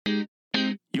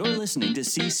You're listening to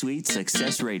C-Suite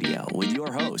Success Radio with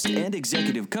your host and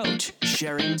executive coach,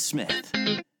 Sharon Smith.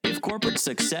 If corporate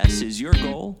success is your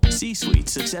goal, C-Suite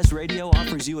Success Radio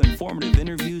offers you informative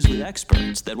interviews with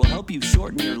experts that will help you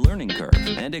shorten your learning curve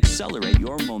and accelerate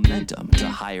your momentum to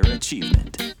higher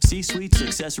achievement. C-Suite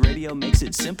Success Radio makes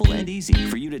it simple and easy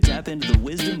for you to tap into the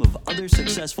wisdom of other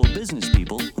successful business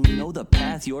people who know the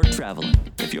path you're traveling.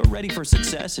 If you're ready for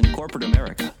success in corporate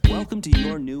America, welcome to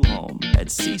your new home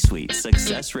at C-Suite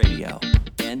Success Radio.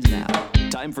 And now,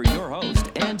 time for your host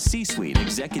and C-Suite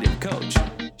executive coach,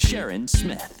 Sharon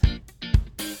Smith.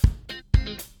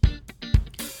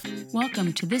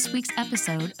 Welcome to this week's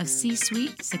episode of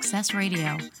C-Suite Success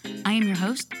Radio. I am your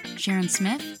host, Sharon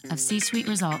Smith of C-Suite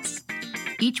Results.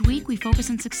 Each week we focus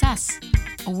on success,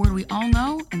 a word we all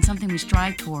know and something we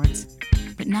strive towards,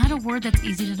 but not a word that's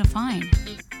easy to define.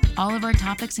 All of our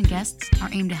topics and guests are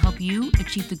aimed to help you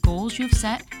achieve the goals you have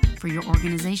set for your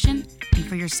organization and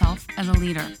for yourself as a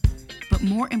leader, but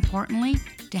more importantly,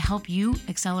 to help you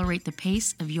accelerate the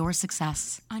pace of your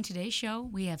success. On today's show,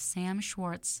 we have Sam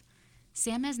Schwartz.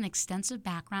 Sam has an extensive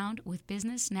background with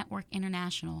Business Network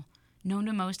International, known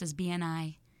to most as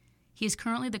BNI. He is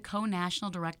currently the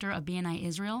co-national director of BNI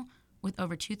Israel with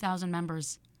over 2,000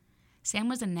 members. Sam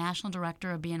was the national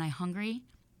director of BNI Hungary,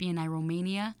 BNI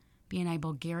Romania, BNI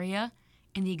Bulgaria,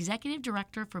 and the executive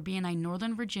director for BNI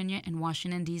Northern Virginia and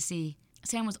Washington, D.C.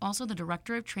 Sam was also the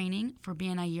director of training for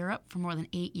BNI Europe for more than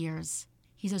 8 years.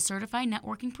 He's a certified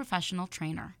networking professional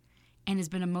trainer and has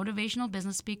been a motivational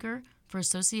business speaker for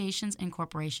associations and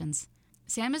corporations.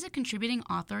 Sam is a contributing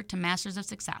author to Masters of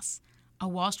Success, a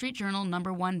Wall Street Journal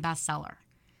 #1 bestseller,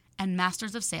 and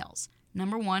Masters of Sales,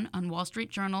 #1 on Wall Street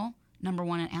Journal, #1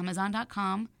 on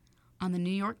Amazon.com, on the New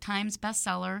York Times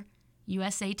bestseller,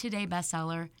 USA Today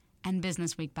bestseller, and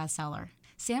Business Week bestseller.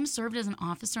 Sam served as an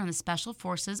officer in the Special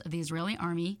Forces of the Israeli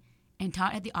Army and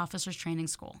taught at the Officers Training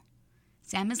School.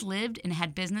 Sam has lived and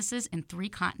had businesses in 3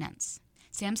 continents.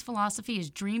 Sam's philosophy is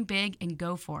dream big and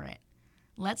go for it.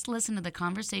 Let's listen to the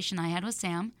conversation I had with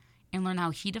Sam and learn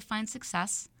how he defines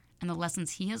success and the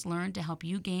lessons he has learned to help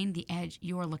you gain the edge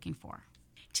you are looking for.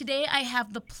 Today, I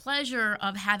have the pleasure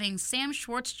of having Sam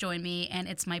Schwartz join me, and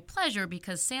it's my pleasure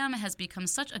because Sam has become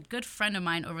such a good friend of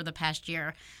mine over the past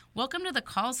year. Welcome to the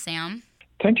call, Sam.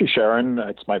 Thank you, Sharon.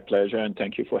 It's my pleasure, and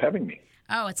thank you for having me.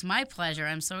 Oh, it's my pleasure.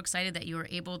 I'm so excited that you were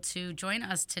able to join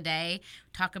us today,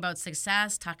 talk about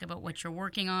success, talk about what you're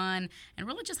working on, and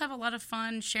really just have a lot of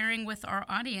fun sharing with our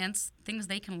audience things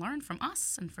they can learn from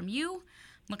us and from you.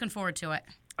 Looking forward to it.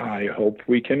 I hope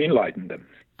we can enlighten them.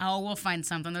 Oh, we'll find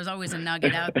something. There's always a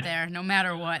nugget out there. No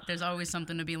matter what, there's always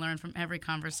something to be learned from every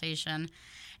conversation.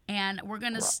 And we're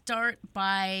going to start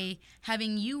by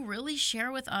having you really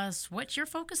share with us what you're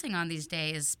focusing on these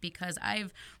days, because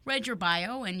I've read your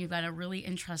bio and you've got a really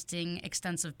interesting,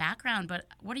 extensive background. But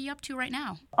what are you up to right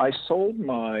now? I sold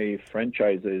my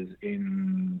franchises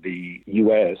in the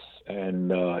U.S.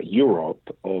 and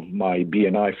Europe of my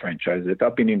BNI franchises.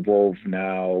 I've been involved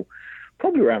now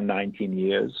probably around 19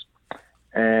 years.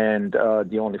 And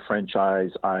the only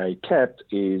franchise I kept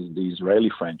is the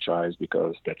Israeli franchise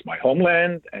because that's my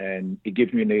homeland, and it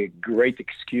gives me a great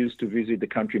excuse to visit the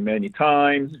country many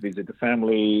times, visit the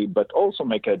family, but also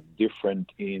make a difference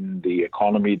in the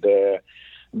economy there,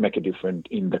 make a difference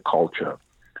in the culture.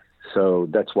 So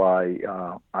that's why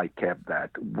I kept that.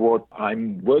 What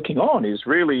I'm working on is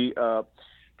really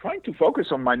trying to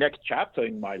focus on my next chapter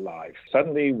in my life.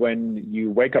 Suddenly, when you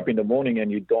wake up in the morning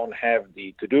and you don't have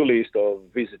the to-do list of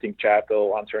visiting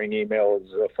chapel, answering emails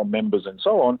from members and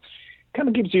so on, kind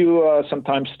of gives you some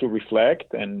time to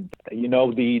reflect. And you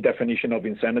know the definition of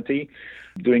insanity,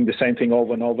 doing the same thing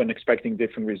over and over and expecting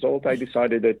different results. I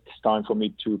decided that it's time for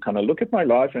me to kind of look at my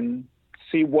life and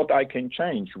see what I can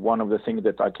change. One of the things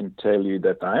that I can tell you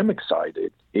that I am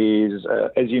excited is,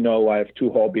 as you know, I have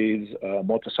 2 hobbies,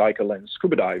 motorcycle and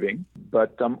scuba diving,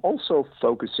 but I'm also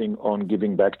focusing on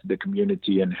giving back to the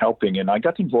community and helping. And I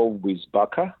got involved with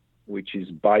BACA, which is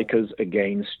Bikers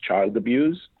Against Child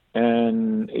Abuse.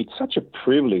 And it's such a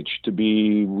privilege to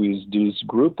be with this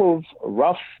group of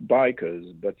rough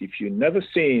bikers. But if you've never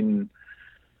seen,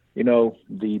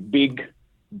 the big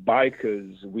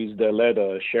bikers with their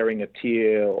leather sharing a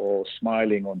tear or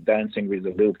smiling or dancing with a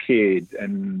little kid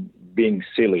and being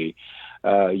silly,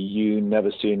 you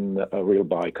never seen a real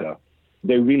biker.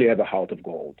 They really have a heart of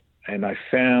gold. And I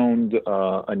found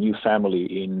a new family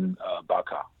in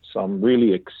BACA. So I'm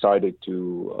really excited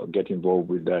to get involved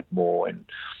with that more. And,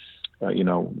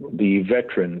 the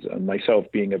veterans, and myself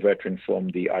being a veteran from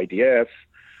the IDF,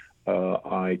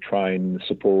 I try and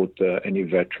support any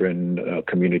veteran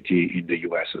community in the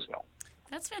U.S. as well.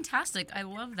 That's fantastic. I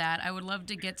love that. I would love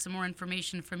to get some more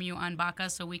information from you on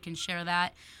BACA so we can share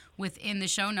that within the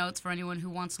show notes for anyone who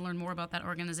wants to learn more about that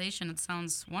organization. It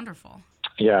sounds wonderful.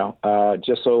 Yeah,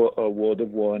 just so a word of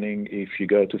warning, if you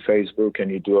go to Facebook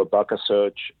and you do a BACA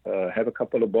search, have a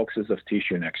couple of boxes of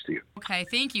tissue next to you. Okay,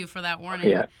 thank you for that warning.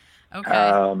 Yeah.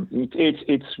 Okay.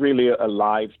 It's really a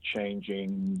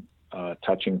life-changing,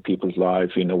 touching people's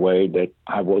life in a way that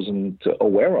I wasn't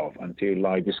aware of until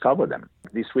I discovered them.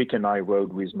 This weekend I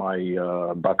rode with my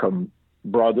BACA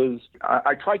brothers.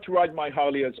 I try to ride my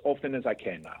Harley as often as I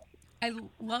can now. I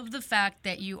love the fact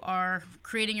that you are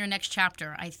creating your next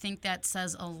chapter. I think that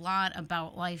says a lot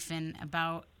about life and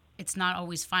about it's not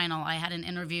always final. I had an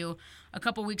interview a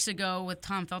couple weeks ago with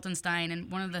Tom Feltenstein, and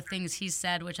one of the things he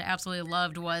said, which I absolutely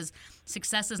loved, was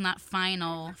success is not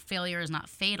final, failure is not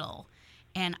fatal.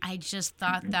 And I just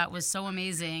thought that was so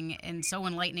amazing and so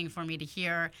enlightening for me to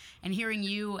hear. And hearing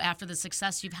you after the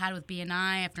success you've had with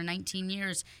BNI after 19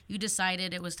 years, you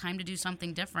decided it was time to do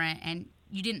something different. And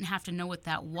you didn't have to know what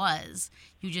that was.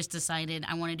 You just decided,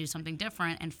 I want to do something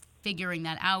different. And figuring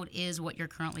that out is what you're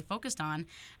currently focused on.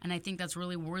 And I think that's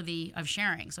really worthy of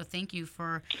sharing. So thank you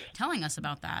for telling us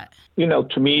about that. You know,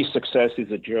 to me, success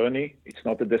is a journey. It's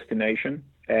not a destination.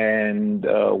 And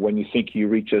when you think you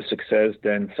reach a success,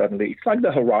 then suddenly it's like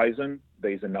the horizon.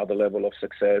 There's another level of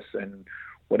success. And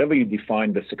whatever you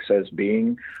define the success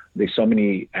being, there's so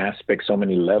many aspects, so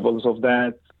many levels of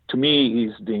that. To me,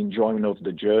 is the enjoyment of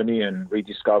the journey and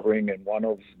rediscovering. And one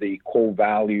of the core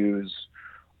values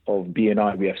of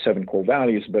BNI, we have 7 core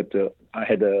values, but I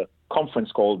had a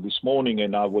conference call this morning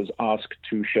and I was asked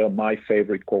to share my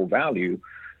favorite core value.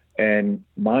 And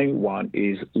my one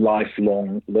is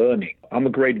lifelong learning. I'm a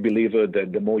great believer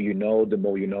that the more you know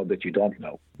that you don't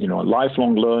know. You know,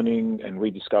 lifelong learning and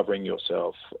rediscovering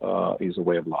yourself is a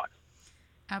way of life.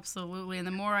 Absolutely. And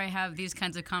the more I have these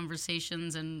kinds of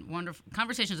conversations and wonderful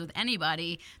conversations with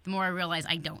anybody, the more I realize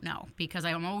I don't know, because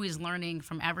I'm always learning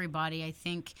from everybody. I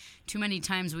think too many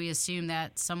times we assume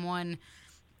that someone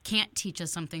can't teach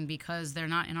us something because they're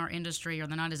not in our industry or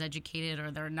they're not as educated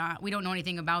or we don't know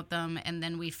anything about them. And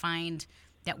then we find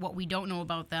that what we don't know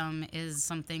about them is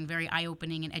something very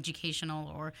eye-opening and educational,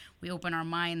 or we open our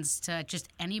minds to just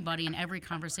anybody in every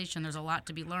conversation. There's a lot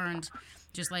to be learned,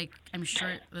 just like I'm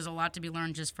sure there's a lot to be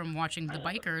learned just from watching the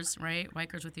bikers, right?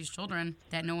 Bikers with these children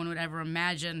that no one would ever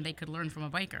imagine they could learn from a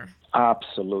biker.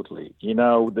 Absolutely. You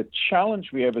know, the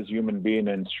challenge we have as human beings,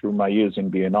 and through my years in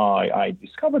BNI, I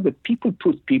discovered that people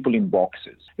put people in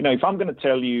boxes. You know, if I'm going to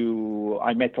tell you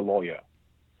I met a lawyer,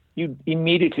 you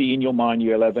immediately in your mind,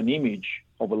 you'll have an image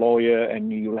of a lawyer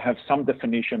and you'll have some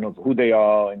definition of who they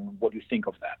are and what you think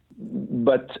of that.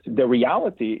 But the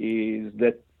reality is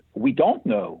that we don't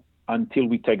know until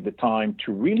we take the time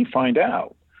to really find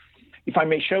out. If I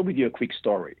may share with you a quic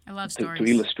story. I love stories. To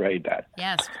illustrate that.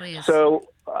 Yes, please. So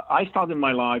I started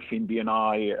my life in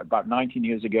BNI about 19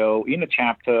 years ago in a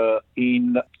chapter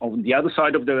on the other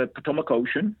side of the Potomac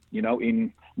Ocean, you know,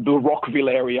 in the Rockville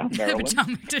area, Maryland.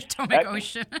 Potomac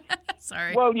Ocean.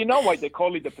 Sorry. Well, you know why they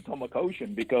call it the Potomac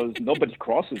Ocean? Because nobody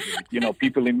crosses it. You know,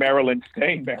 people in Maryland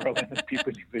stay in Maryland and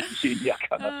people in Virginia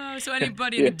kind of. So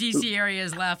anybody in the D.C. area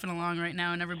is laughing along right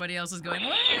now and everybody else is going,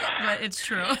 what? But it's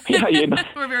true. Yeah, you know,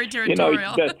 we're very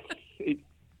territorial. You know,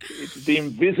 it's the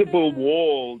invisible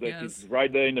wall that is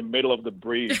right there in the middle of the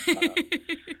breeze.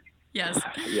 Yes.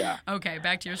 Yeah. Okay,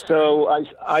 back to your story. So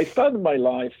I started my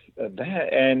life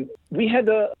there, and we had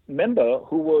a member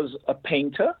who was a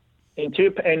painter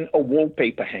and a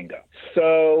wallpaper hanger.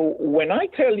 So when I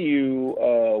tell you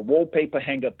wallpaper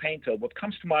hanger painter, what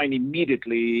comes to mind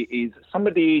immediately is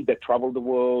somebody that traveled the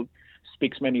world,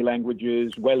 speaks many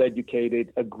languages,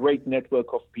 well-educated, a great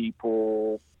network of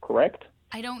people, correct?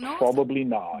 I don't know. Probably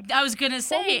not. I was going to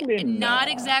say, not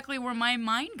exactly where my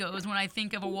mind goes when I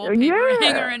think of a wallpaper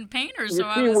hanger and painter. So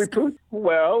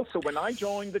so when I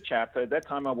joined the chapter, at that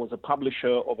time I was a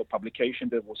publisher of a publication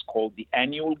that was called the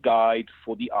Annual Guide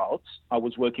for the Arts. I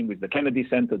was working with the Kennedy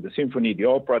Center, the Symphony, the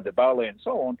Opera, the Ballet, and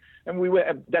so on.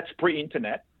 And that's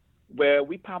pre-internet, where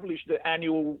we published the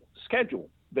annual schedule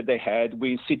that they had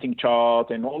with sitting chart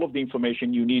and all of the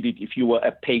information you needed if you were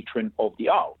a patron of the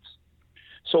arts.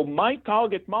 So my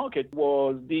target market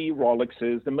was the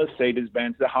Rolexes, the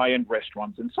Mercedes-Benz, the high-end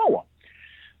restaurants, and so on.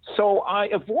 So I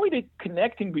avoided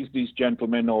connecting with these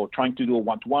gentlemen or trying to do a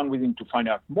one-to-one with him to find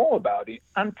out more about it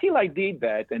until I did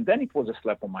that, and then it was a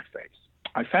slap on my face.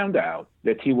 I found out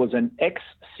that he was an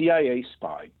ex-CIA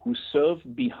spy who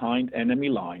served behind enemy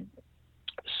line,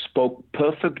 spoke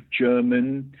perfect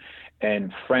German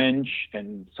and French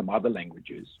and some other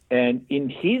languages. And in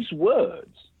his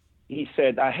words, he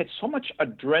said, I had so much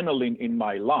adrenaline in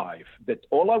my life that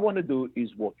all I want to do is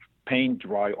watch paint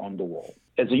dry on the wall.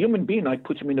 As a human being, I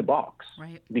put him in a box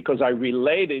because I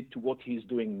related to what he's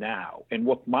doing now and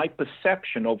what my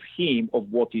perception of him,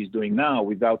 of what he's doing now,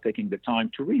 without taking the time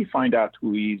to really find out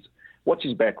who he is, what's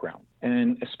his background.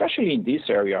 And especially in this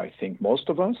area, I think most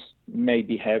of us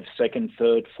maybe have second,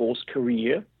 third, fourth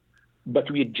career,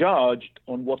 but we're judged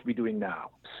on what we're doing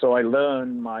now. So I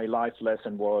learned my life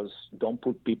lesson was don't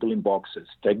put people in boxes.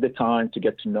 Take the time to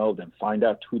get to know them, find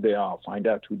out who they are, find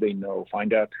out who they know,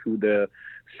 find out who their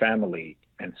family,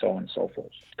 and so on and so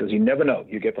forth. Because you never know.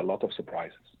 You get a lot of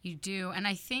surprises. You do. And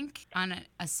I think on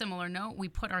a similar note, we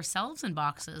put ourselves in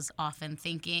boxes often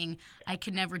thinking, I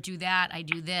could never do that, I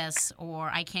do this, or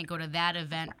I can't go to that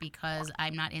event because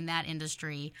I'm not in that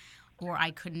industry, or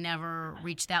I could never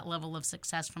reach that level of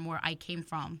success from where I came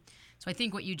from. So I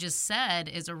think what you just said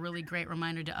is a really great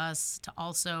reminder to us to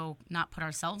also not put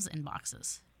ourselves in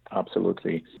boxes.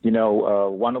 Absolutely.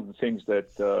 One of the things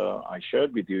that I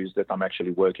shared with you is that I'm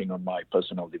actually working on my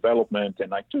personal development,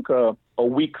 and I took a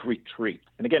week retreat.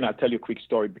 And again, I'll tell you a quick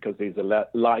story because there's a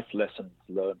life lesson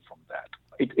learned from that.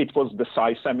 It was the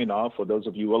SAI seminar. For those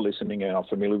of you who are listening and are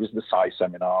familiar with the SAI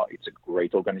seminar, it's a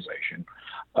great organization.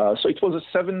 So it was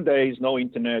 7 days, no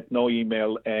internet, no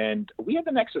email, and we had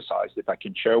an exercise that I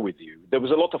can share with you. There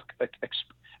was a lot of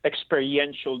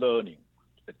experiential learning,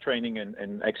 training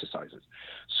and exercises.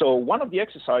 So one of the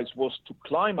exercises was to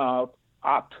climb up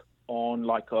on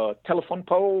like a telephone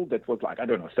pole that was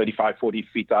 35, 40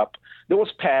 feet up. There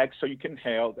was pegs so you can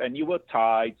help, and you were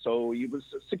tied, so it was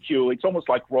secure. It's almost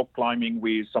like rope climbing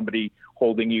with somebody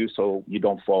holding you so you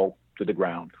don't fall to the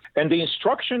ground. And the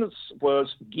instructions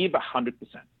was give 100%.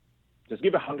 Just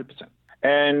give 100%.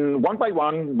 And one by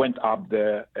one went up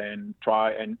there and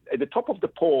try. And at the top of the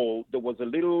pole, there was a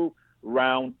little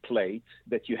round plate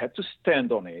that you had to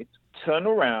stand on it, turn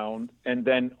around, and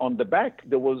then on the back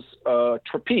there was a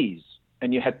trapeze,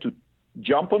 and you had to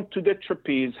jump onto the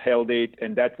trapeze, held it,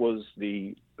 and that was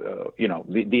the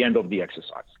end of the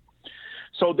exercise.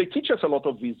 So they teach us a lot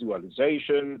of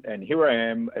visualization, and here I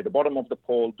am at the bottom of the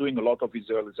pole doing a lot of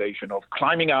visualization of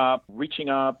climbing up, reaching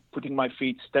up, putting my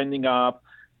feet, standing up,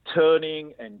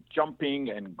 turning and jumping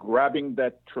and grabbing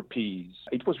that trapeze.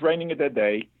 It was raining that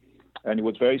day, and it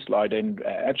was very slight. And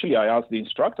actually, I asked the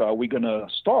instructor, are we going to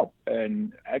stop?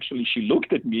 And actually, she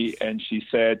looked at me and she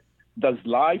said, does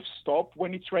life stop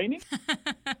when it's raining?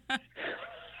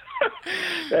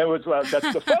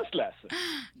 That's the first lesson.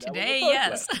 Today,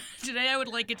 yes. Today, I would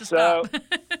like it to stop.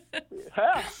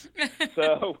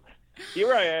 So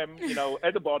here I am,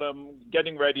 at the bottom,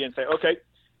 getting ready and say, okay.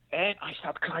 And I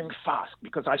start climbing fast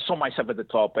because I saw myself at the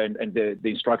top, and the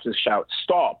instructors shout,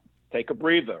 stop, take a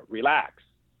breather, relax.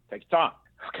 Take time.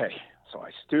 Okay, so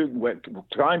I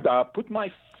climbed up, put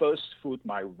my first foot,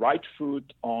 my right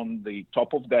foot on the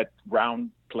top of that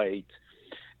round plate,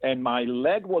 and my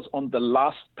leg was on the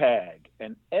last peg.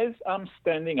 And as I'm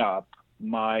standing up,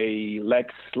 my leg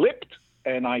slipped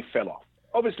and I fell off.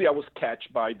 Obviously, I was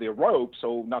catched by the rope,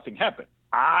 so nothing happened.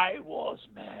 I was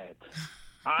mad.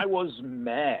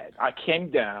 I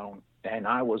came down and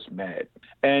I was mad.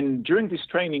 And during this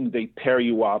training, they pair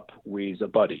you up with a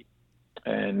buddy.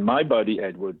 And my buddy,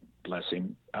 Edward, bless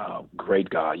him,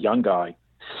 great guy, young guy,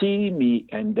 see me,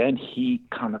 and then he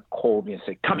kind of called me and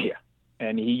said, come here.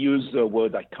 And he used a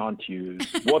word I can't use.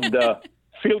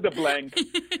 Fill the blank.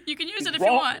 You can use it if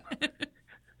you want.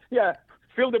 Yeah,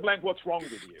 fill the blank, what's wrong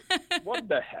with you? What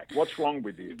the heck, what's wrong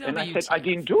with you? And I said, I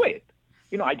didn't do it.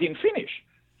 I didn't finish.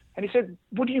 And he said,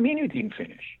 what do you mean you didn't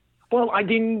finish? Well, I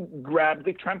didn't grab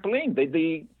the trampoline,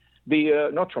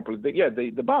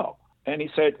 the bar. And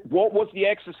he said, what was the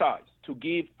exercise? To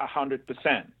give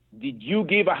 100%. Did you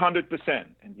give 100%?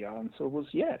 And the answer was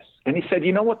yes. And he said,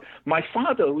 you know what? My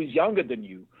father, who is younger than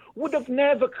you, would have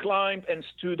never climbed and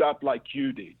stood up like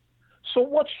you did. So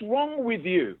what's wrong with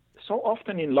you? So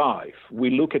often in life,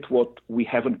 we look at what we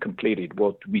haven't completed,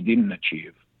 what we didn't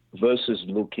achieve, versus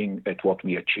looking at what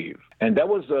we achieve. And that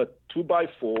was a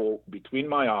 2x4 between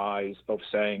my eyes of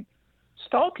saying,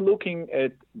 start looking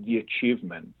at the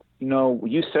achievement.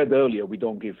 You said earlier, we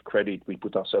don't give credit, we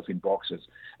put ourselves in boxes.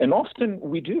 And often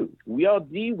we do. We are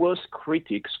the worst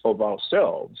critics of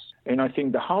ourselves. And I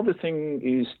think the harder thing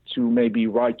is to maybe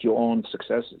write your own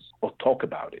successes or talk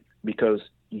about it, because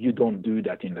you don't do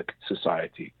that in the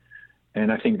society.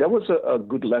 And I think that was a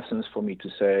good lesson for me to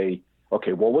say,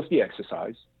 okay, what was the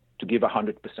exercise? To give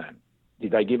 100%.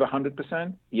 Did I give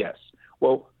 100%? Yes.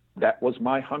 Well, that was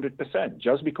my 100%.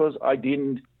 Just because I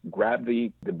didn't grab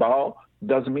the bar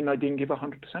doesn't mean I didn't give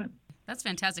 100%. That's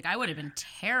fantastic. I would have been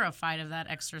terrified of that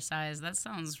exercise. That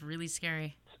sounds really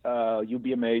scary. you'll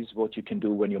be amazed what you can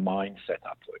do when your mind's set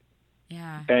up for it.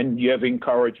 Yeah. And you have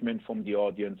encouragement from the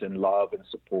audience and love and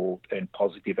support and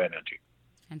positive energy.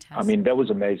 Fantastic. I mean, that was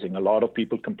amazing. A lot of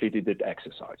people completed that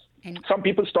exercise. And some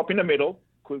people stop in the middle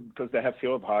because they have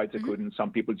fear of heights. They couldn't.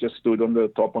 Some people just stood on the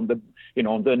top, on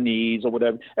their knees or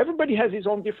whatever. Everybody has his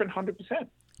own different 100%.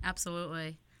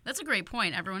 Absolutely. That's a great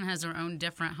point. Everyone has their own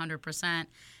different 100%.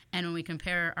 And when we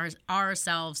compare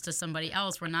ourselves to somebody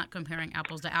else, we're not comparing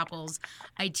apples to apples.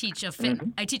 I teach a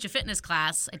fitness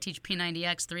class. I teach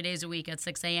P90X 3 days a week at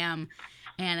 6 a.m.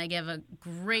 And I give a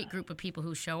great group of people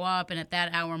who show up. And at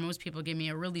that hour, most people give me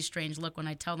a really strange look when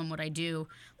I tell them what I do.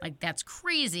 Like, that's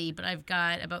crazy. But I've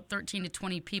got about 13 to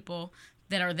 20 people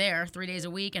that are there 3 days a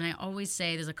week. And I always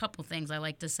say there's a couple things I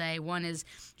like to say. One is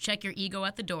check your ego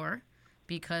at the door.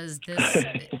 Because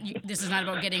this is not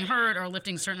about getting hurt or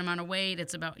lifting a certain amount of weight.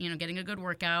 It's about, getting a good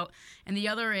workout. And the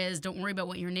other is don't worry about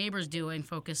what your neighbor's doing.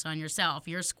 Focus on yourself.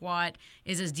 Your squat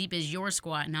is as deep as your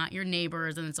squat, not your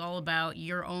neighbor's. And it's all about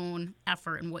your own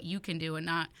effort and what you can do and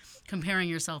not comparing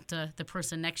yourself to the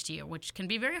person next to you, which can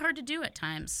be very hard to do at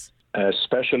times.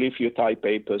 Especially if you're type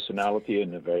A personality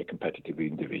and a very competitive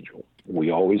individual.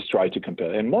 We always try to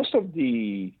compare. And most of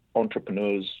the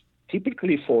entrepreneurs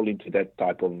typically fall into that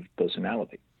type of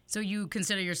personality. So you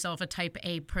consider yourself a type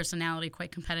A personality,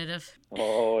 quite competitive?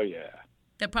 Oh, yeah.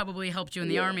 That probably helped you in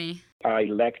the Army. I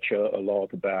lecture a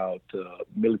lot about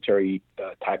military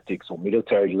tactics or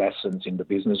military lessons in the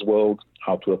business world,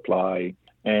 how to apply.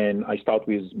 And I start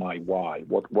with my why.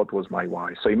 What was my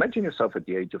why? So imagine yourself at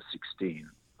the age of 16.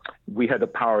 We had a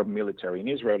paramilitary. In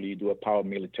Israel, you do a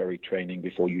paramilitary training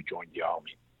before you join the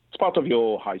army. It's part of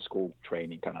your high school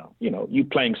training, kind of, you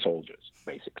playing soldiers,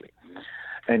 basically.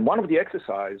 And one of the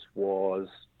exercises was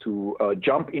to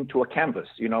jump into a canvas,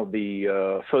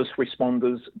 the first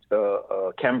responders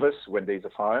canvas when there's a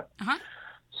fire. Uh-huh.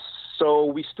 So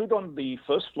we stood on the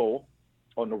first floor,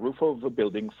 on the roof of a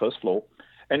building, first floor,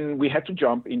 and we had to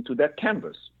jump into that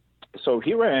canvas. So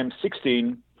here I am,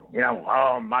 16,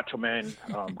 macho man,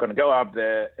 I'm going to go up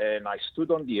there. And I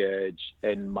stood on the edge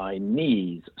and my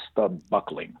knees started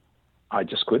buckling. I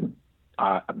just couldn't.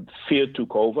 Fear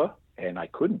took over and I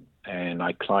couldn't. And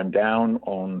I climbed down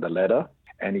on the ladder.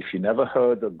 And if you never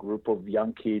heard a group of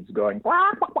young kids going,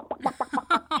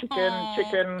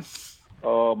 chicken,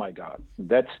 oh my God,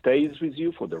 that stays with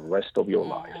you for the rest of your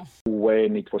life.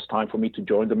 When it was time for me to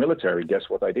join the military, guess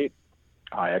what I did?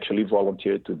 I actually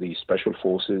volunteered to the Special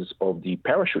Forces of the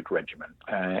Parachute Regiment.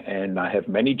 And I have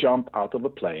many jump out of a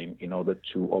plane in order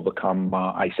to overcome.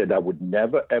 I said I would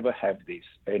never, ever have this.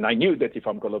 And I knew that if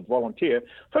I'm going to volunteer,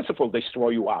 first of all, they throw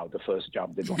you out the first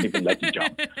jump. They don't even let you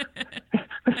jump.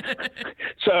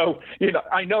 So,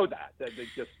 I know that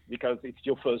just because it's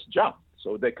your first jump.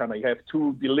 So they kind of have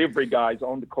two delivery guys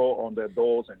on the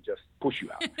doors and just push you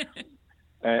out.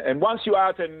 And once you're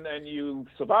out and you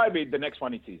survive it, the next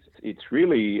one is easy. It's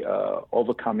really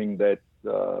overcoming that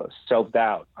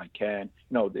self-doubt. I can.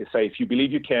 They say if you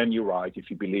believe you can, you're right.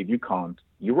 If you believe you can't,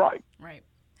 you're right. Right.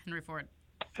 Henry Ford.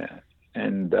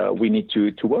 And we need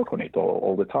to work on it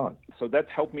all the time. So that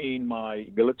helped me in my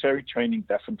military training,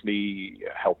 definitely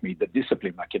helped me. The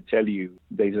discipline, I can tell you,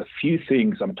 there's a few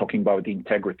things I'm talking about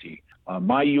integrity.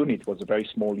 My unit was a very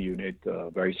small unit,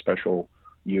 very special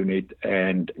unit,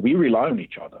 and we rely on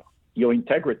each other. Your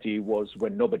integrity was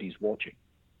when nobody's watching.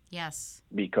 Yes.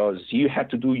 Because you had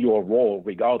to do your role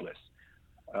regardless.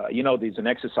 There's an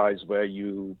exercise where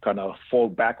you kind of fall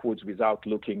backwards without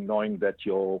looking, knowing that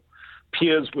your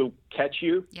peers will catch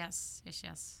you. Yes.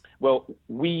 Well,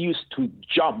 we used to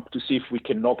jump to see if we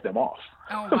can knock them off.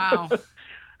 Oh, wow.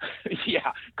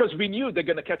 Yeah, because we knew they're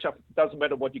going to catch up. Doesn't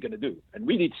matter what you're going to do. And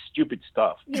we did stupid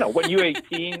stuff. When you're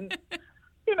 18...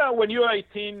 when you're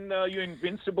 18, you're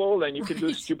invincible and you can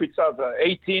do stupid stuff.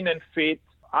 18 and fit,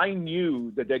 I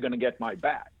knew that they're going to get my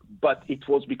back. But it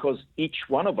was because each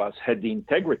one of us had the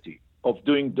integrity of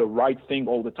doing the right thing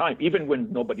all the time, even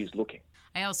when nobody's looking.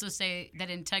 I also say that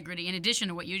integrity, in addition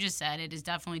to what you just said, it is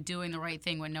definitely doing the right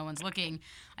thing when no one's looking.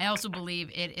 I also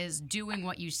believe it is doing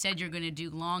what you said you're going to do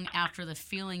long after the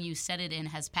feeling you said it in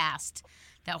has passed.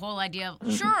 That whole idea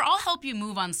of, sure, I'll help you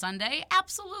move on Sunday.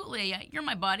 Absolutely. You're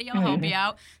my buddy. I'll help you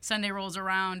out. Sunday rolls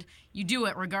around. You do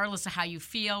it regardless of how you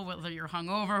feel, whether you're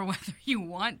hungover, whether you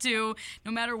want to.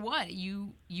 No matter what,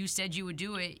 you said you would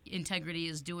do it. Integrity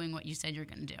is doing what you said you're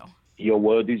going to do. Your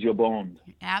word is your bond.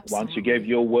 Absolutely. Once you gave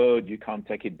your word, you can't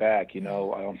take it back.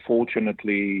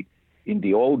 Unfortunately, in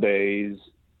the old days,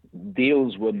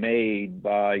 deals were made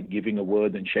by giving a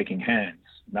word and shaking hands.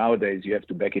 Nowadays, you have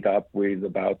to back it up with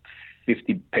about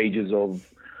 50 pages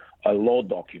of a law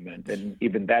document, and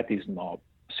even that is not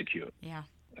secure. Yeah.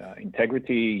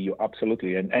 Integrity, you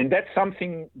absolutely, and that's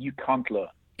something you can't learn.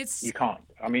 You can't.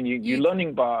 I mean, you're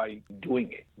learning by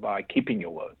doing it, by keeping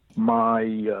your word. My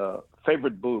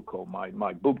favorite book, or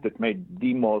my book that made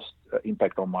the most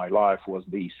impact on my life, was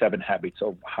The 7 Habits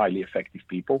of Highly Effective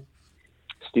People.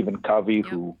 Stephen Covey,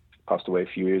 who passed away a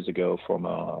few years ago from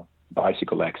a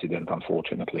bicycle accident,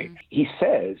 unfortunately. He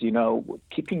says,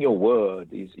 keeping your word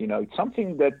is, it's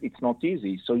something that it's not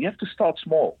easy. So you have to start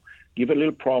small. Give a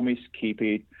little promise, keep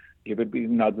it. Give it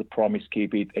another promise,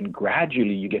 keep it. And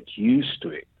gradually you get used to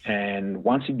it. And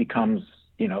once it becomes,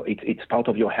 it's part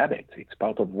of your habit. It's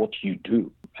part of what you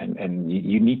do. And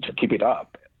you need to keep it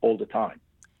up all the time.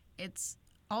 It's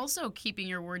also keeping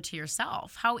your word to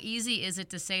yourself. How easy is it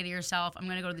to say to yourself, I'm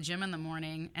going to go to the gym in the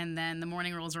morning, and then the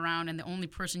morning rolls around and the only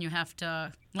person you have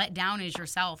to let down is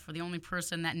yourself, or the only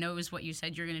person that knows what you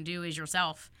said you're going to do is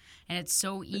yourself. And it's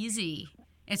so easy.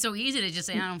 It's so easy to just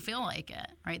say, I don't feel like it,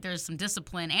 right? There's some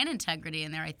discipline and integrity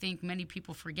in there. I think many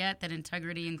people forget that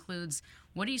integrity includes,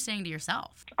 what are you saying to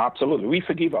yourself? Absolutely. We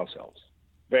forgive ourselves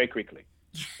very quickly.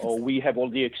 Or we have all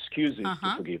the excuses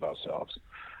to forgive ourselves.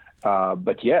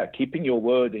 But yeah, keeping your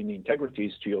word and integrity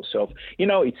is to yourself.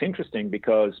 It's interesting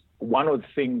because one of the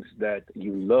things that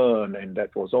you learn, and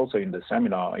that was also in the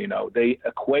seminar, they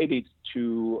equate it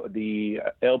to the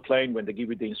airplane when they give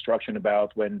you the instruction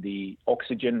about when the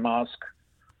oxygen mask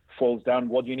falls down,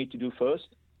 what do you need to do first?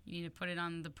 You need to put it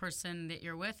on the person that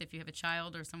you're with, if you have a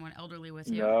child or someone elderly with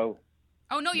you. No.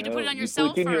 Oh, no, you need to put it on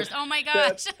yourself first. Oh, my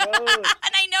gosh. And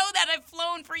I know that. I've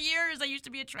flown for years. I used to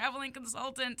be a traveling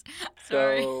consultant.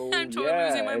 Sorry. I'm totally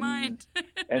losing my mind.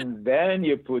 And then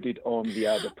you put it on the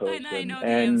other person. I know the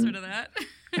answer to that.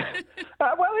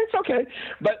 Well, it's okay.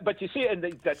 But you see, and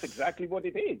that's exactly what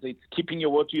it is. It's keeping your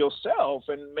word to yourself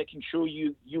and making sure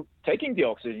you taking the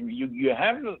oxygen. You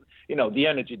have, the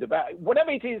energy,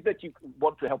 whatever it is that you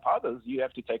want to help others, you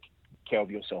have to take care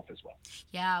of yourself as well.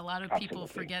 Yeah, a lot of people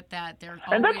forget that. They're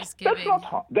and always giving.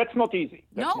 That's not easy.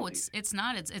 It's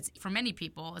not. It's for many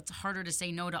people. It's harder to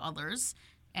say no to others,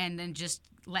 and then just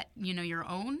let your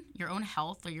own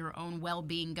health or your own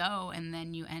well-being go, and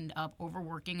then you end up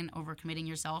overworking and overcommitting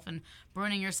yourself and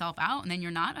burning yourself out, and then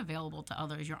you're not available to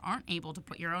others. You aren't able to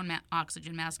put your own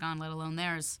oxygen mask on, let alone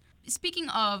theirs. Speaking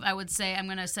of, I would say I'm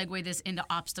going to segue this into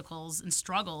obstacles and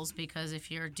struggles, because if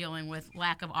you're dealing with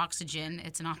lack of oxygen,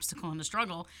 it's an obstacle and a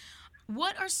struggle.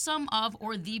 What are some of,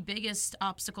 or the biggest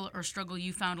obstacle or struggle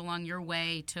you found along your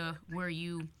way to where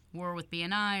you were with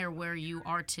BNI or where you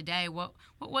are today? What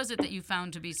was it that you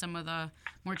found to be some of the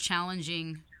more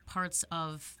challenging parts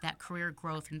of that career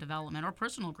growth and development, or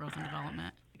personal growth and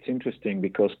development? It's interesting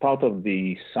because part of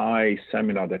the PSI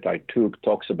seminar that I took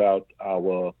talks about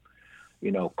our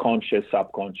conscious,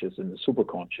 subconscious, and the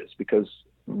superconscious, because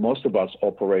most of us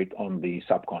operate on the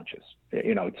subconscious.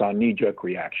 It's our knee-jerk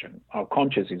reaction. Our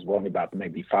conscious is only about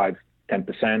maybe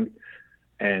 5-10%,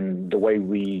 and the way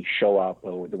we show up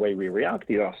or the way we react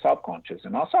is our subconscious.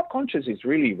 And our subconscious is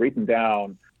really written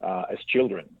down as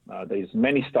children. There's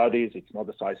many studies, it's not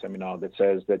the PSI seminar, that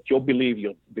says that your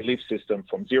belief system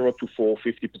from 0 to 4,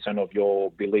 50% of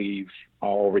your beliefs are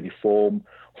already formed,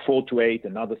 4 to 8,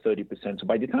 another 30%. So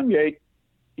by the time you're 8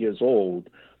 years old,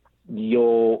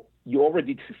 you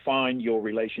already define your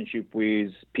relationship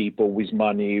with people, with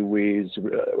money, with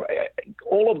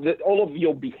all of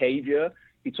your behavior.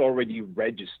 It's already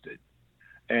registered,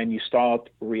 and you start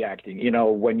reacting.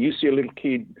 When you see a little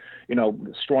kid,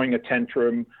 throwing a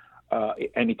tantrum,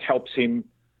 and it helps him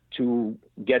to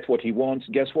get what he wants.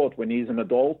 Guess what? When he's an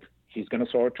adult, he's going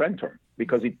to throw a tantrum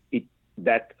because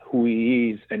that's who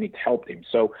he is, and it helped him.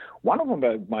 So one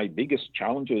of my biggest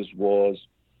challenges was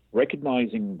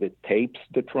recognizing the tapes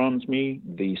that runs me,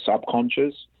 the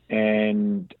subconscious,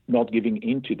 and not giving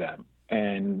into them,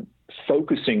 and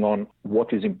focusing on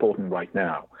what is important right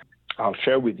now. I'll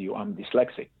share with you, I'm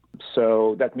dyslexic.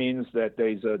 So that means that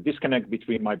there's a disconnect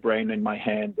between my brain and my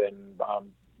hand,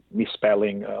 and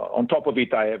misspelling. On top of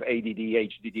it, I have ADD,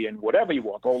 HDD, and whatever you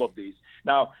want, all of these.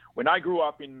 Now, when I grew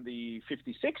up in the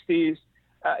 50s, 60s,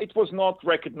 it was not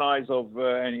recognized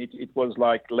and it was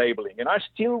like labeling. And I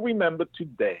still remember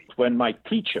today when my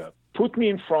teacher put me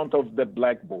in front of the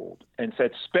blackboard and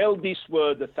said, spell this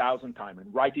word 1,000 times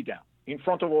and write it down in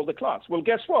front of all the class. Well,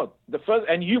 guess what?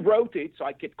 And you wrote it, so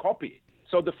I could copy it.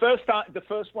 So the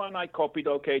first one I copied,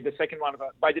 okay, the second one,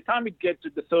 by the time it gets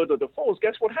to the third or the fourth,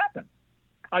 guess what happened?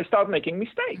 I started making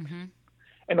mistakes. Mm-hmm.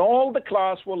 And all the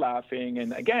class were laughing.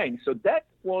 And again, so that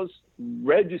was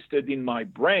registered in my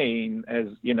brain as,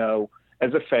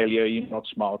 as a failure. You're not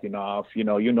smart enough.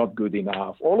 You're not good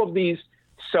enough. All of these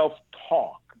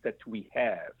self-talk that we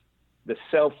have the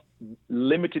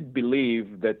self-limited belief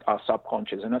that are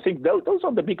subconscious. And I think those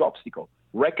are the big obstacles,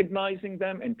 recognizing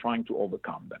them and trying to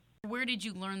overcome them. Where did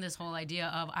you learn this whole idea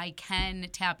of I can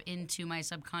tap into my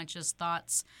subconscious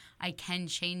thoughts, I can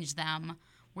change them?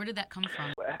 Where did that come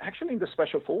from? Actually, in the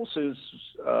Special Forces,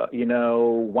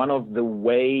 one of the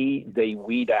way they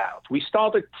weed out, we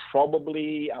started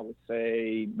probably, I would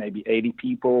say, maybe 80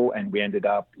 people, and we ended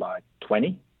up like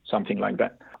 20, something like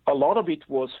that. A lot of it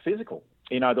was physical.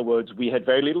 In other words, we had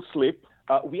very little sleep.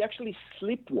 We actually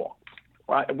sleepwalked.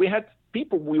 Right? We had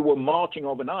people, we were marching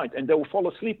overnight, and they would fall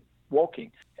asleep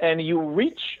walking. And you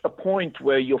reach a point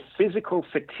where your physical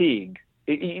fatigue,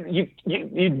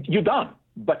 you're done.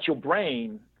 But your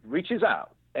brain reaches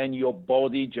out and your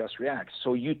body just reacts.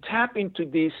 So you tap into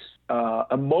this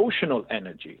emotional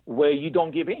energy where you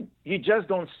don't give in. You just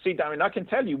don't sit down. And I can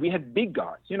tell you, we had big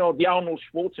guys, the Arnold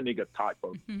Schwarzenegger type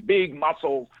of big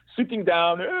muscle, sitting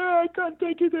down, I can't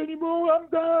take it anymore, I'm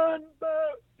done.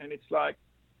 And it's like,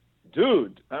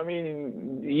 dude, I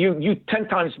mean, you 10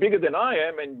 times bigger than I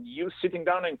am, and you sitting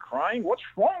down and crying, what's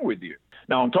wrong with you?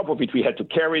 Now, on top of it, we had to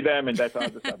carry them and that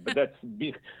other stuff, but that's,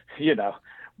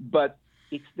 but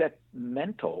it's that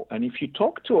mental. And if you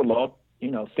talk to a lot,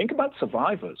 think about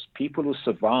survivors, people who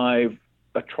survive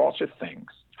atrocious things,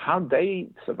 how they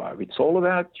survive. It's all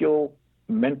about your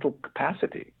mental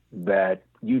capacity that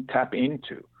you tap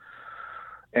into.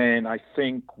 And I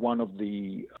think one of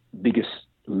the biggest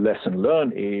lesson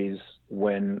learned is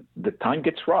when the time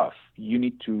gets rough, you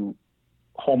need to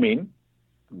home in,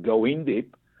 go in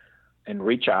deep, and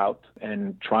reach out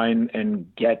and try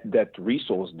and get that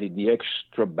resource, the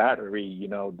extra battery,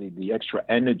 the extra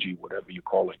energy, whatever you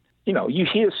call it. You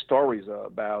hear stories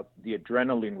about the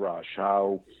adrenaline rush,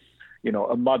 how,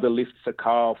 a mother lifts a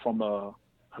car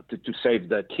to save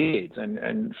their kids,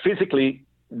 and physically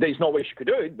there's no way she could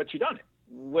do it, but she done it.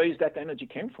 Where is that energy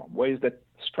came from? Where is that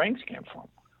strength came from?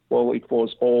 Well, it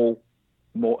was all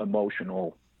more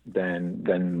emotional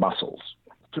than muscles.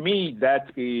 To me,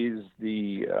 that is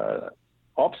the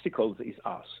obstacles is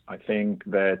us. I think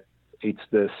that it's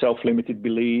the self-limited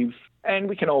belief, and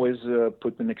we can always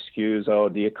put an excuse,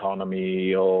 the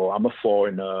economy, or I'm a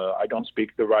foreigner, I don't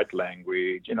speak the right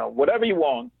language, whatever you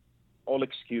want, all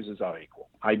excuses are equal.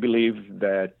 I believe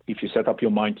that if you set up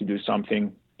your mind to do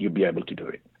something, you'll be able to do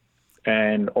it.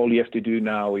 And all you have to do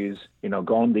now is,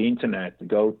 go on the internet,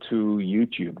 go to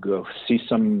YouTube, go see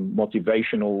some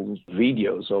motivational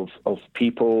videos of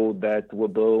people that were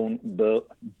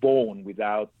born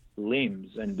without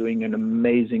limbs and doing an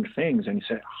amazing things. And you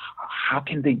say, how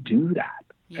can they do that?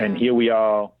 Yeah. And here we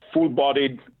are,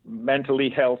 full-bodied, mentally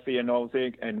healthy and all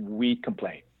that, and we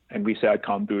complain. And we say, I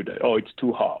can't do that. Oh, it's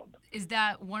too hard. Is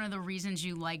that one of the reasons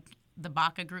you like the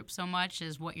Baka group so much,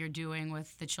 is what you're doing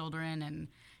with the children and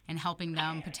helping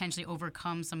them potentially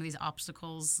overcome some of these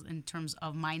obstacles in terms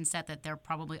of mindset that they're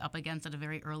probably up against at a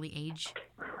very early age?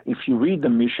 If you read the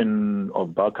mission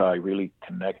of Baka, I really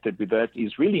connected with that,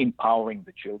 is really empowering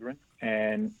the children.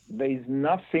 And there's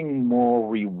nothing more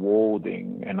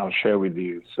rewarding, and I'll share with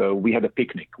you. So we had a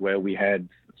picnic where we had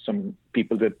some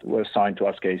people that were assigned to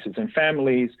us, cases and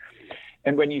families.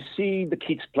 And when you see the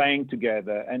kids playing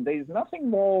together, and there's nothing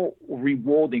more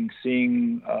rewarding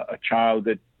seeing a child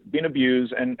that's been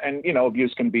abused, and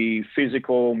abuse can be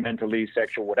physical, mentally,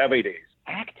 sexual, whatever it is,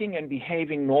 acting and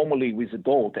behaving normally with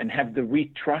adults and have the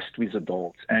trust with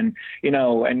adults and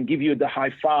give you the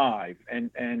high five and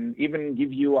even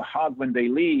give you a hug when they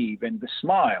leave and the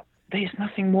smile. There's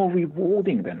nothing more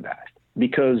rewarding than that,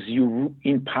 because you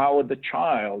empower the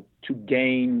child to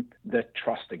gain that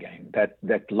trust again,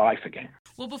 that life again.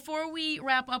 Well, before we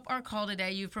wrap up our call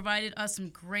today, you've provided us some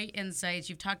great insights.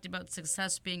 You've talked about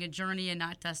success being a journey and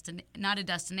not a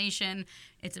destination.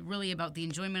 It's really about the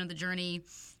enjoyment of the journey.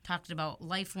 Talked about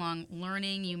lifelong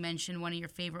learning. You mentioned one of your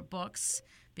favorite books,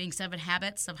 being 7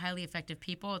 Habits of Highly Effective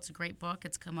People. It's a great book.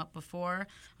 It's come up before.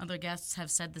 Other guests have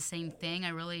said the same thing. I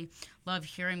really love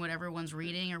hearing what everyone's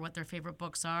reading or what their favorite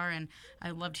books are. And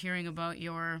I loved hearing about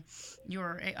your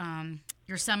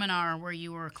seminar where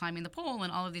you were climbing the pole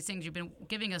and all of these things. You've been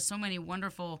giving us so many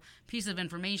wonderful pieces of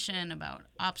information about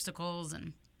obstacles,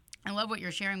 and I love what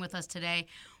you're sharing with us today.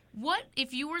 What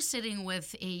if you were sitting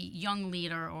with a young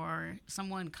leader or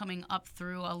someone coming up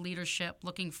through a leadership,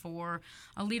 looking for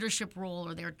a leadership role,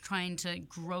 or they're trying to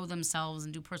grow themselves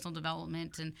and do personal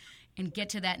development and get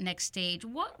to that next stage?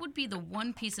 What would be the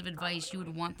one piece of advice you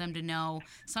would want them to know,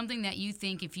 something that you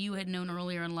think if you had known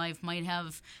earlier in life might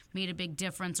have made a big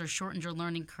difference or shortened your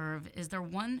learning curve? Is there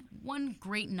one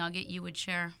great nugget you would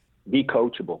share? Be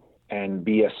coachable and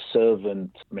be a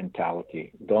servant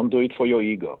mentality. Don't do it for your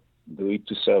ego. Do it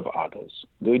to serve others.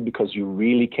 Do it because you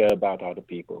really care about other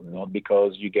people, not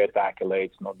because you get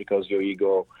accolades, not because your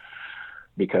ego,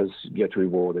 because you get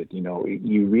rewarded. You know,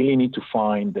 you really need to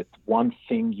find that one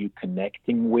thing you're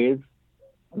connecting with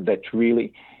that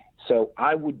really. So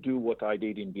I would do what I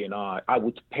did in BNI. I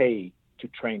would pay to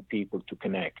train people to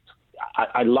connect.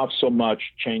 I love so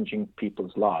much changing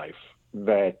people's life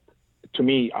that to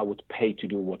me, I would pay to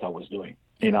do what I was doing.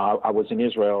 You know, I was in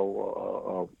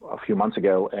Israel a few months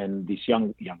ago, and this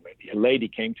young lady, a lady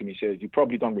came to me and said, "You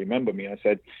probably don't remember me." I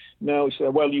said, "No." She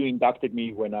said, "Well, you inducted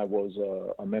me when I was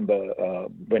a member,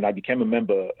 when I became a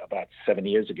member about 7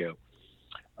 years ago."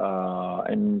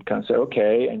 And kind of said,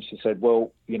 "Okay." And she said,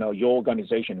 "Well, you know, your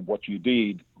organization, what you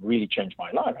did really changed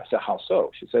my life." I said, "How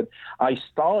so?" She said, "I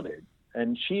started,"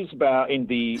 and she's about in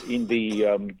the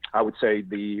I would say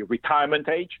the retirement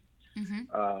age.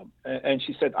 Mm-hmm. And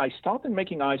she said, I started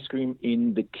making ice cream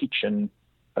in the kitchen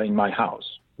in my house.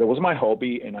 That was my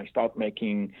hobby, and I started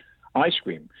making ice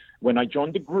cream. When I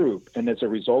joined the group, and as a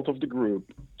result of the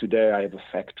group, today I have a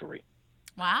factory.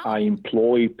 Wow. I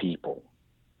employ people.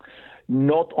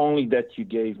 Not only that you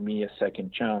gave me a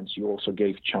second chance, you also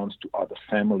gave chance to other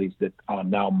families that are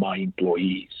now my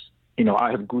employees. You know,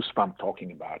 I have goosebumps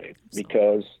talking about it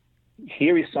because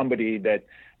here is somebody that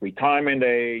retirement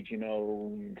age, you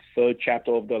know, third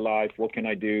chapter of their life, what can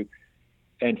I do?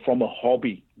 And from a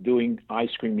hobby, doing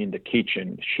ice cream in the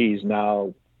kitchen, she's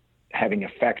now having a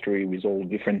factory with all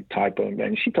different type of,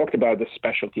 and she talked about the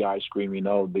specialty ice cream, you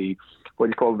know, the, what do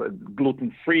you call it,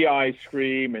 gluten-free ice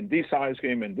cream and this ice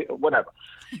cream and whatever.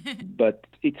 But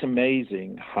it's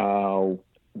amazing how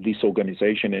this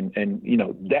organization and you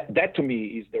know, that to me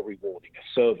is the rewarding,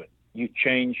 a servant. You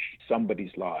change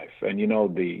somebody's life, and you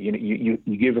know you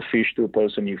give a fish to a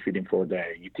person, you feed him for a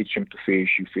day. You teach them to fish,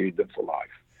 you feed them for life.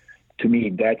 To me,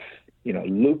 that's, you know,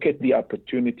 look at the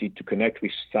opportunity to connect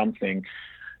with something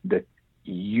that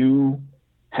you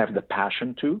have the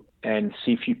passion to, and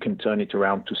see if you can turn it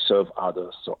around to serve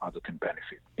others so others can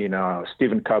benefit. You know,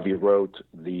 Stephen Covey wrote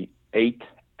the 8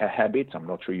 Habits. I'm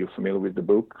not sure you're familiar with the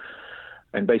book.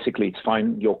 And basically, it's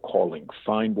find your calling,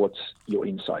 find what's your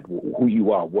inside, who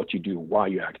you are, what you do, why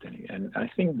you're acting. And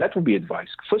I think that would be advice.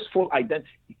 First of all,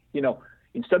 identity. You know,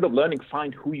 instead of learning,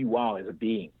 find who you are as a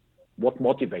being, what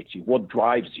motivates you, what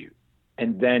drives you,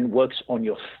 and then works on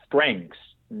your strengths,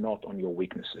 not on your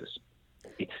weaknesses.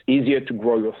 It's easier to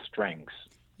grow your strengths.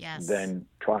 Yes. Then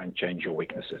try and change your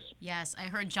weaknesses. Yes, I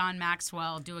heard John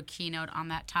Maxwell do a keynote on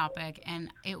that topic,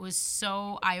 and it was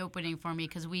so eye-opening for me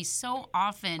because we so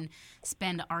often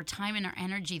spend our time and our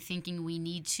energy thinking we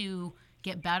need to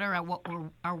get better at what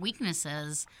our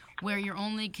weaknesses, where you're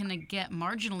only going to get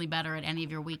marginally better at any of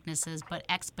your weaknesses, but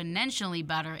exponentially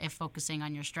better if focusing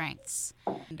on your strengths.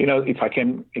 You know, if I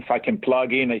can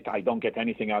plug in it, I don't get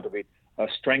anything out of it. A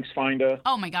Strengths Finder.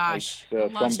 Oh my gosh!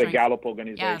 From the Gallup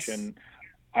organization. Yes.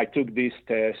 I took this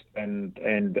test, and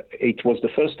it was the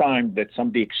first time that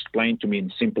somebody explained to me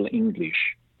in simple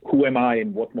English, who am I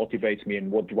and what motivates me and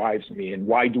what drives me and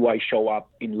why do I show up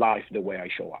in life the way I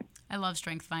show up. I love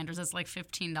Strength Finders. It's like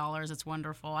 $15. It's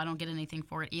wonderful. I don't get anything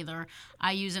for it either.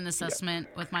 I use an assessment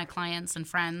with my clients and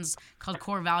friends called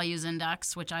Core Values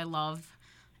Index, which I love.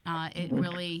 It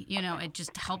really, you know, it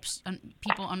just helps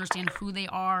people understand who they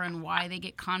are and why they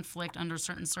get conflict under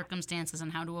certain circumstances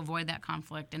and how to avoid that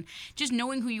conflict. And just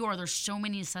knowing who you are, there's so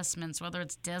many assessments, whether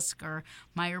it's DISC or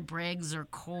Myers-Briggs or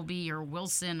Kolbe or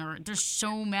Wilson, or there's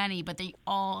so many, but they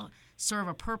all serve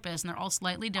a purpose, and they're all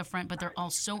slightly different, but they're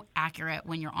all so accurate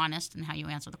when you're honest in how you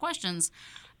answer the questions.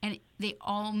 And they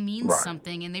all mean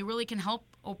something, and they really can help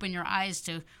open your eyes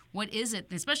to what is it,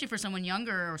 especially for someone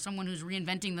younger or someone who's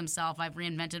reinventing themselves. I've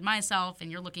reinvented myself,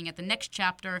 and you're looking at the next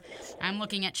chapter. I'm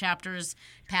looking at chapters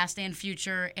past and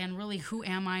future, and really who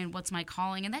am I and what's my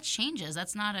calling? And that changes.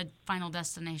 That's not a final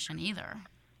destination either.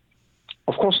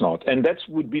 Of course not. And that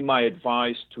would be my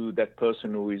advice to that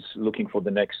person who is looking for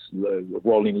the next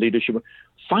role in leadership.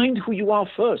 Find who you are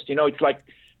first. You know, it's like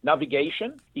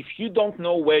navigation. If you don't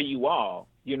know where you are,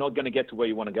 you're not going to get to where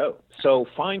you want to go. So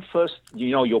find first, you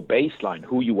know, your baseline,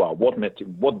 who you are, what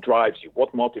drives you,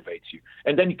 what motivates you,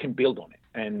 and then you can build on it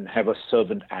and have a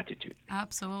servant attitude.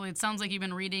 Absolutely. It sounds like you've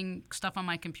been reading stuff on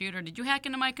my computer. Did you hack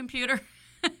into my computer?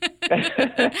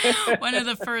 One of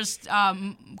the first,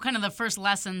 kind of the first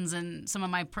lessons in some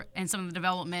of the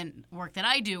development work that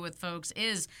I do with folks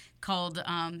is called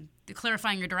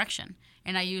clarifying your direction.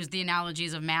 And I use the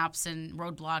analogies of maps and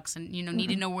roadblocks, and need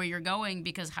to know where you're going,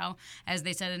 because how, as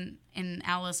they said in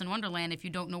Alice in Wonderland, if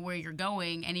you don't know where you're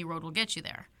going, any road will get you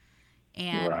there.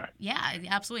 And yeah,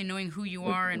 absolutely, knowing who you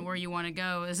are and where you want to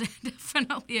go is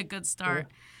definitely a good start.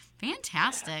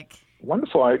 Fantastic.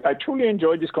 Wonderful. I truly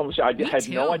enjoyed this conversation. I had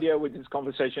too. no idea where this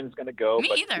conversation is going to go. Me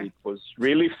but either. It was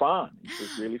really fun. It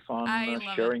was really fun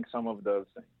sharing some of those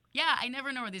things. Yeah, I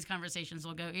never know where these conversations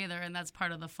will go either, and that's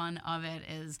part of the fun of it,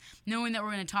 is knowing that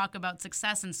we're going to talk about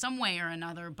success in some way or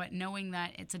another, but knowing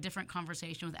that it's a different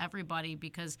conversation with everybody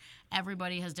because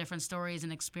everybody has different stories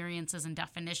and experiences and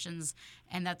definitions,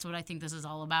 and that's what I think this is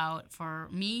all about for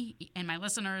me and my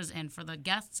listeners and for the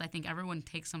guests. I think everyone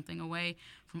takes something away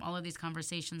from all of these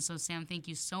conversations. So, Sam, thank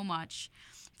you so much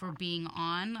for being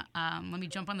on. Let me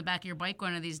jump on the back of your bike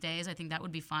one of these days. I think that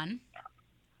would be fun.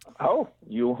 Oh,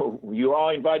 you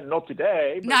are invited, not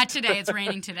today. But Not today. It's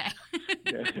raining today.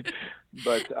 Yeah.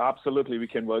 But absolutely, we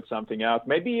can work something out.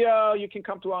 Maybe you can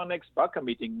come to our next BACA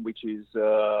meeting, which is in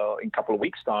a couple of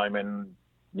weeks' time, and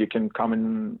you can come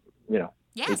and,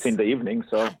 Yes. it's in the evening.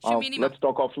 So let's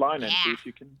talk offline and see if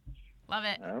you can. Love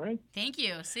it. All right. Thank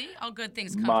you. See, all good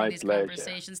things come My from these pleasure.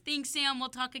 conversations. Thanks, Sam. We'll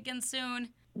talk again soon.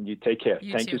 You take care.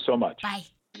 Thank too. you so much. Bye.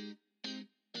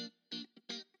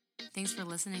 Thanks for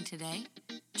listening today.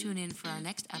 Tune in for our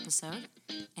next episode.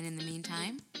 And in the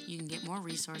meantime, you can get more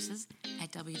resources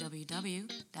at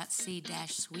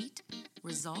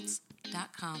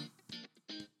www.c-suiteresults.com.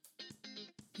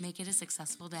 Make it a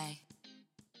successful day.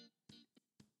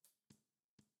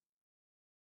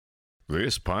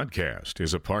 This podcast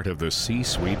is a part of the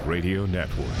C-Suite Radio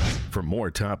Network. For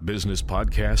more top business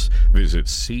podcasts, visit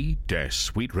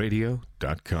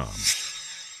c-suiteradio.com.